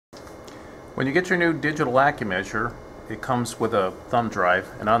When you get your new digital Accumeasure, it comes with a thumb drive,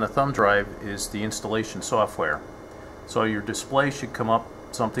 and on the thumb drive is the installation software. So your display should come up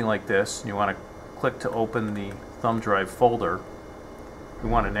something like this. You want to click to open the thumb drive folder. We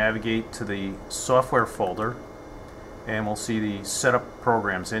want to navigate to the software folder, and we'll see the setup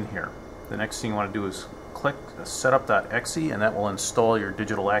programs in here. The next thing you want to do is click setup.exe, and that will install your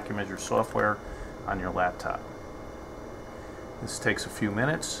digital Accumeasure software on your laptop. This takes a few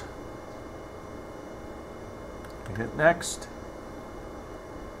minutes. We hit next.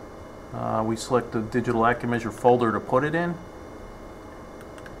 We select the digital Accumeasure folder to put it in,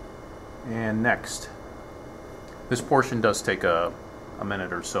 and next. This portion does take a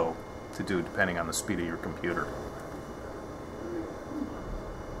minute or so to do, depending on the speed of your computer.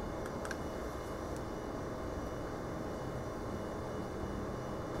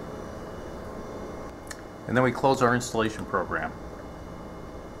 And then we close our installation program.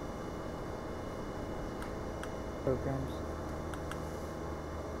 Programs.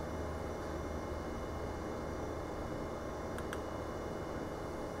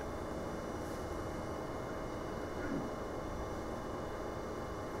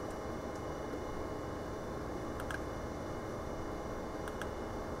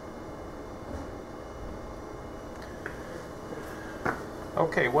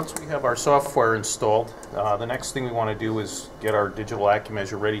 Okay, once we have our software installed, the next thing we want to do is get our digital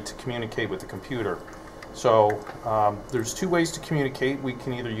Accumeasure ready to communicate with the computer. So there's two ways to communicate. We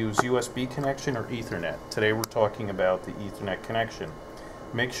can either use USB connection or Ethernet. Today we're talking about the Ethernet connection.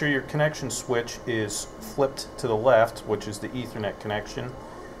 Make sure your connection switch is flipped to the left, which is the Ethernet connection,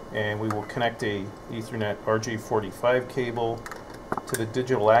 and we will connect a Ethernet RJ45 cable to the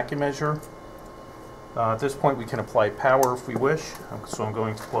digital Accumeasure. At this point we can apply power if we wish, so I'm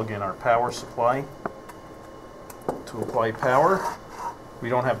going to plug in our power supply to apply power. We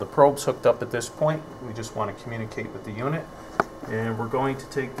don't have the probes hooked up at this point, we just want to communicate with the unit. And we're going to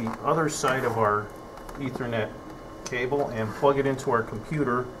take the other side of our Ethernet cable and plug it into our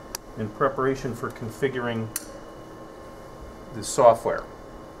computer in preparation for configuring the software.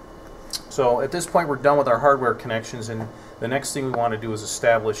 So at this point we're done with our hardware connections, and the next thing we want to do is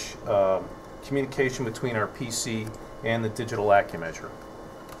establish communication between our PC and the digital Accumeasure.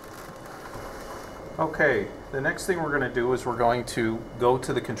 Okay, the next thing we're going to do is we're going to go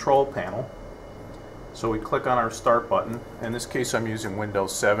to the control panel. So we click on our start button. In this case I'm using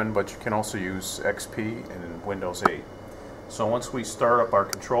Windows 7, but you can also use XP and Windows 8. So once we start up our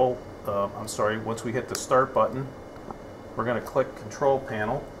once we hit the start button, we're going to click control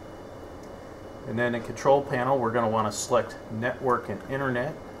panel. And then in control panel we're going to want to select network and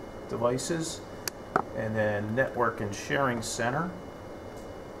internet devices, and then network and sharing center,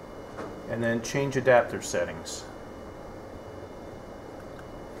 and then change adapter settings.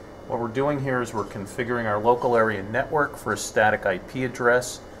 What we're doing here is we're configuring our local area network for a static IP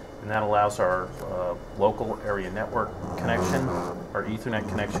address, and that allows our local area network connection, our Ethernet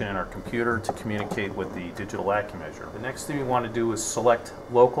connection in our computer, to communicate with the digital Accumeasure. The next thing we want to do is select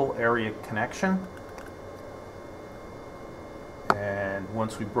local area connection. And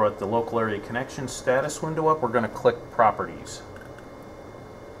once we brought the local area connection status window up, we're going to click Properties.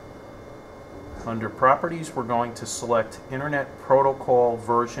 Under Properties, we're going to select Internet Protocol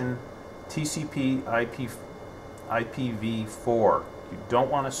version TCP IPv4. You don't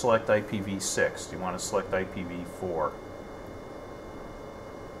want to select IPv6. You want to select IPv4.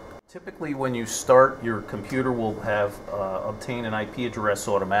 Typically when you start, your computer will have obtained an IP address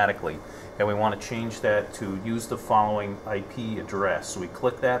automatically, and we want to change that to use the following IP address. So we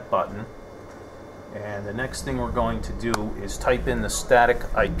click that button, and the next thing we're going to do is type in the static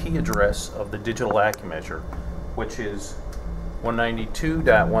IP address of the digital Accumeasure, which is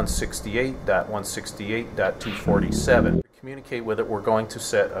 192.168.168.247. To communicate with it, we're going to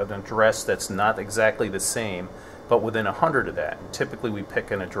set an address that's not exactly the same, but within 100 of that. And typically we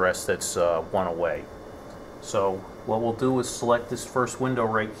pick an address that's one away. So what we'll do is select this first window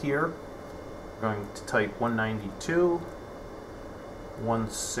right here. We're going to type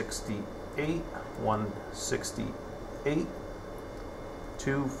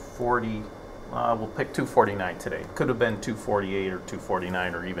 192.168.168.240. We'll pick 249 today. Could have been 248 or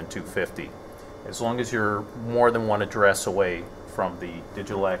 249 or even 250. As long as you're more than one address away from the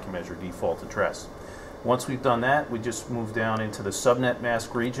digital Accumeasure default address. Once we've done that, we just move down into the subnet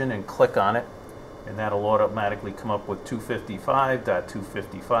mask region and click on it, and that'll automatically come up with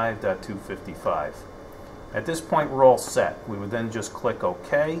 255.255.255. At this point we're all set. We would then just click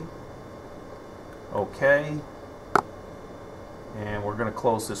OK, OK, and we're going to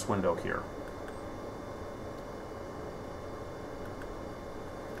close this window here.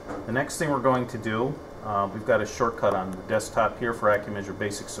 The next thing we're going to do, we've got a shortcut on the desktop here for Accumeasure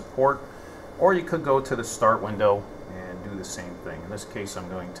Basic Support, or you could go to the Start window and do the same thing. In this case, I'm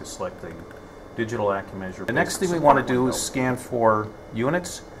going to select the Digital Accumeasure. The next thing we want to do is scan for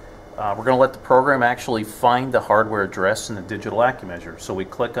units. We're going to let the program actually find the hardware address in the Digital Accumeasure. So we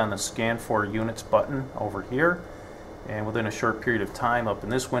click on the Scan for Units button over here, and within a short period of time up in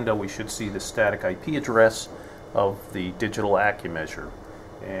this window we should see the static IP address of the Digital Accumeasure.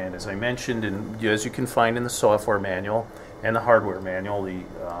 And as I mentioned, and as you can find in the software manual and the hardware manual, the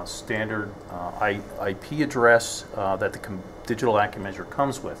standard IP address that the Digital Accumeasure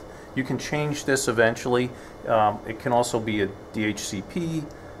comes with. You can change this eventually. It can also be a DHCP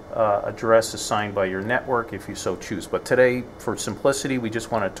address assigned by your network if you so choose. But today, for simplicity, we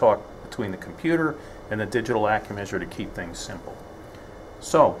just want to talk between the computer and the Digital Accumeasure to keep things simple.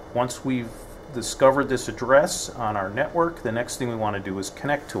 So once we've discovered this address on our network, the next thing we want to do is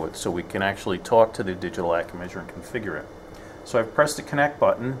connect to it so we can actually talk to the Digital Accumeasure and configure it. So I've pressed the connect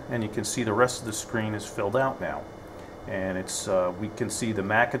button, and you can see the rest of the screen is filled out now. And it's we can see the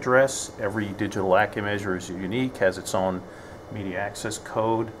MAC address. Every Digital Accumeasure is unique, has its own media access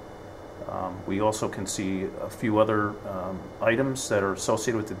code. We also can see a few other items that are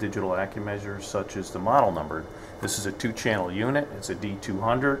associated with the Digital Accumeasure, such as the model number. This is a 2-channel unit. It's a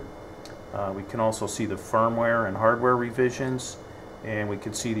D200. We can also see the firmware and hardware revisions, and we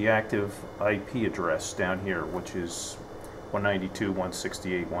can see the active IP address down here, which is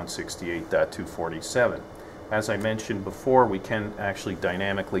 192.168.168.247. As I mentioned before, we can actually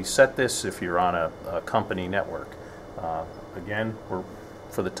dynamically set this if you're on a company network. Again, for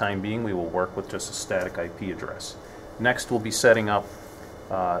the time being, we will work with just a static IP address. Next, we'll be setting up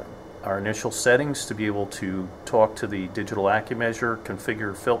our initial settings to be able to talk to the Digital Accumeasure,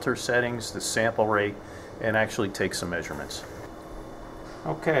 configure filter settings, the sample rate, and actually take some measurements.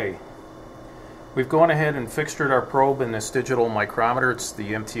 Okay, we've gone ahead and fixtured our probe in this digital micrometer. It's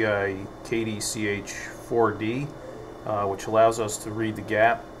the MTI KDCH4D, which allows us to read the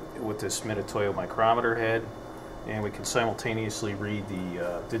gap with this Mitutoyo micrometer head, and we can simultaneously read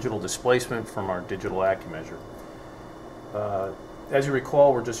the digital displacement from our Digital Accumeasure. As you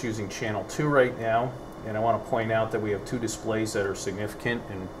recall, we're just using channel 2 right now, and I want to point out that we have 2 displays that are significant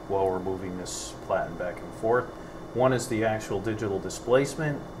while we're moving this platen back and forth. One is the actual digital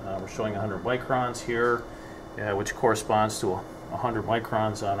displacement. We're showing 100 microns here, which corresponds to 100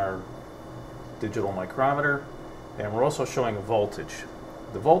 microns on our digital micrometer, and we're also showing a voltage.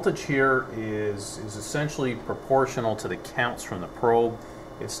 The voltage here is essentially proportional to the counts from the probe.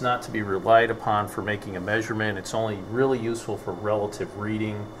 It's not to be relied upon for making a measurement. It's only really useful for relative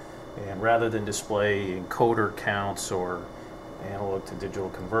reading, and rather than display encoder counts or analog to digital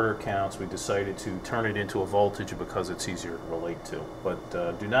converter counts, we decided to turn it into a voltage because it's easier to relate to. But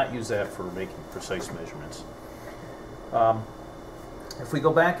do not use that for making precise measurements. If we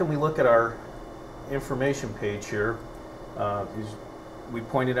go back and we look at our information page here, we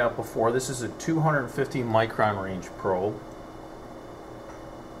pointed out before, this is a 250 micron range probe.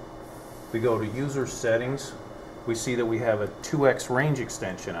 We go to user settings, we see that we have a 2x range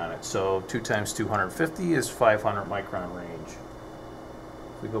extension on it. So 2 times 250 is 500 micron range.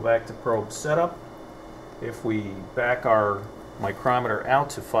 If we go back to probe setup, if we back our micrometer out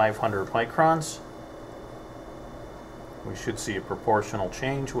to 500 microns, we should see a proportional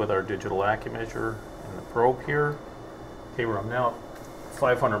change with our Digital Accumeasure and the probe here. Okay, we're now at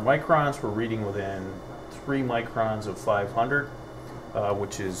 500 microns. We're reading within 3 microns of 500.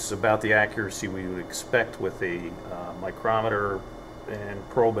 Which is about the accuracy we would expect with a micrometer and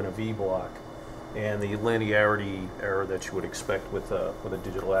probe in a V-block, and the linearity error that you would expect with a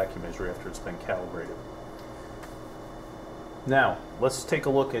Digital Accumeasure after it's been calibrated. Now, let's take a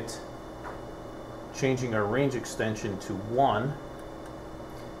look at changing our range extension to 1.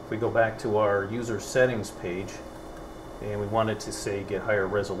 If we go back to our user settings page, and we wanted to say get higher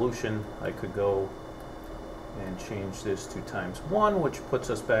resolution, I could go and change this to times 1, which puts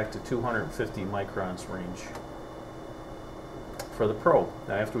us back to 250 microns range for the probe.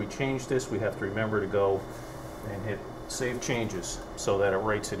 Now after we change this, we have to remember to go and hit Save Changes so that it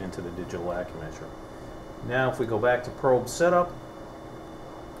writes it into the Digital Accumeasure. Now if we go back to probe setup,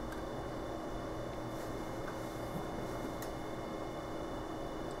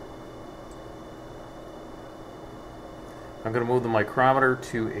 I'm going to move the micrometer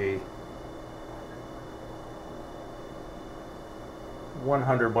to a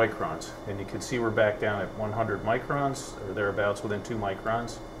 100 microns, and you can see we're back down at 100 microns or thereabouts, within 2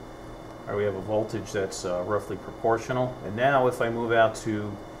 microns. We have a voltage that's roughly proportional. And now if I move out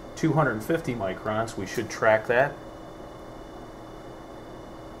to 250 microns, we should track that.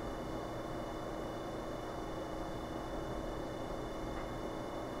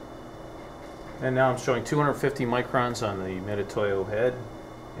 And now I'm showing 250 microns on the Meditoyo head,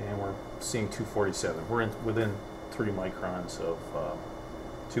 and we're seeing 247. We're within 3 microns of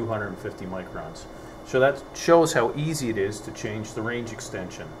 250 microns. So that shows how easy it is to change the range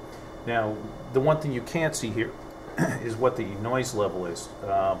extension. Now, the one thing you can't see here is what the noise level is.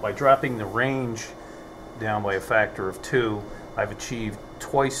 By dropping the range down by a factor of 2, I've achieved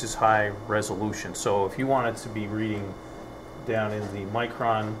twice as high resolution. So if you wanted to be reading down in the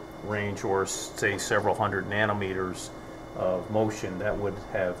micron range, or say several hundred nanometers of motion, that would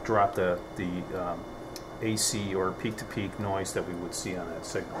have dropped the AC or peak-to-peak noise that we would see on that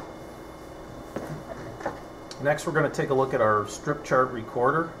signal. Next, we're going to take a look at our strip chart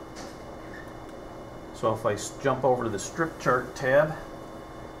recorder. So if I jump over to the strip chart tab,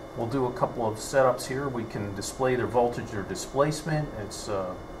 we'll do a couple of setups here. We can display their voltage or displacement. It's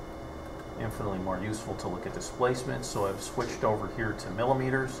infinitely more useful to look at displacement, so I've switched over here to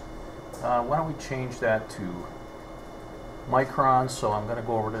millimeters. Why don't we change that to microns? So I'm going to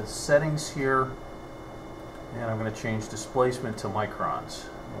go over to settings here, and I'm going to change displacement to microns.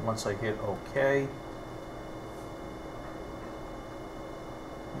 And once I hit OK,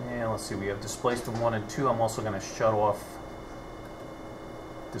 and let's see, we have displacement 1 and 2. I'm also going to shut off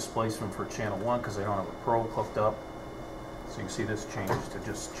displacement for channel 1 because I don't have a probe hooked up. So you can see this changes to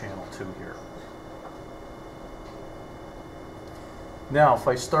just channel 2 here. Now if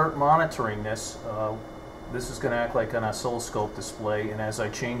I start monitoring this, this is going to act like an oscilloscope display, and as I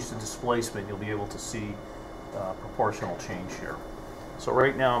change the displacement, you'll be able to see proportional change here. So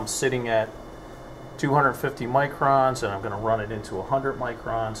right now I'm sitting at 250 microns, and I'm going to run it into 100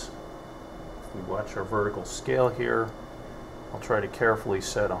 microns. If we watch our vertical scale here, I'll try to carefully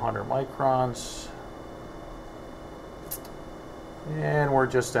set 100 microns. And we're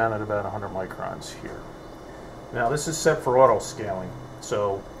just down at about 100 microns here. Now this is set for auto scaling.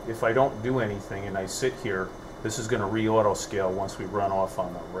 So if I don't do anything and I sit here, this is going to re-auto scale once we run off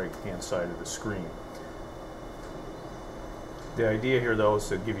on the right hand side of the screen. The idea here though is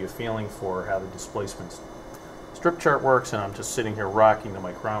to give you a feeling for how the displacement strip chart works, and I'm just sitting here rocking the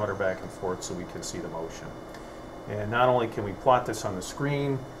micrometer back and forth so we can see the motion. And not only can we plot this on the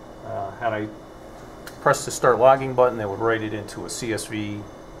screen, had I pressed the start logging button, that would write it into a CSV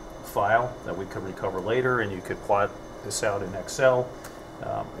file that we could recover later, and you could plot this out in Excel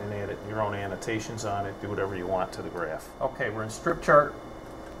and add your own annotations on it, do whatever you want to the graph. Okay, we're in strip chart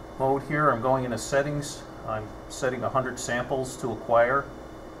mode here. I'm going into settings. I'm setting 100 samples to acquire.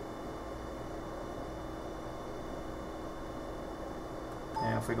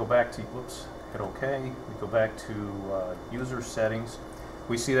 And if we go back to, whoops, hit OK, we go back to user settings,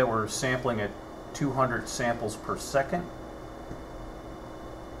 we see that we're sampling at 200 samples per second.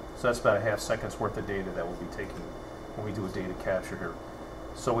 So that's about a half second's worth of data that we'll be taking when we do a data capture here.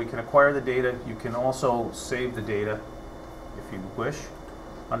 So we can acquire the data. You can also save the data if you wish.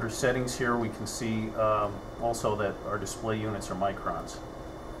 Under settings here, we can see also that our display units are microns.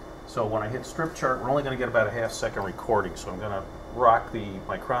 So when I hit strip chart, we're only going to get about a half second recording. So I'm going to rock the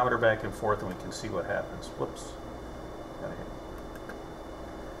micrometer back and forth, and we can see what happens. Whoops. Gotta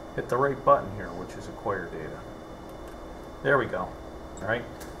hit the right button here, which is acquire data. There we go. All right.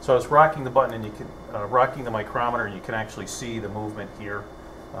 So I was rocking the button, and you can rocking the micrometer, and you can actually see the movement here.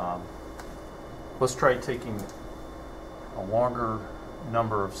 Let's try taking a longer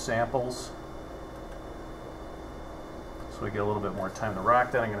number of samples, so we get a little bit more time to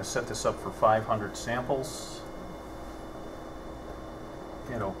rock that. I'm going to set this up for 500 samples.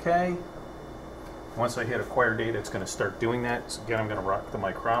 Hit OK. Once I hit acquire data, it's going to start doing that. So again, I'm going to rock the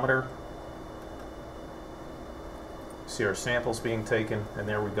micrometer. See our samples being taken, and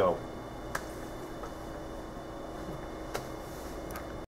there we go.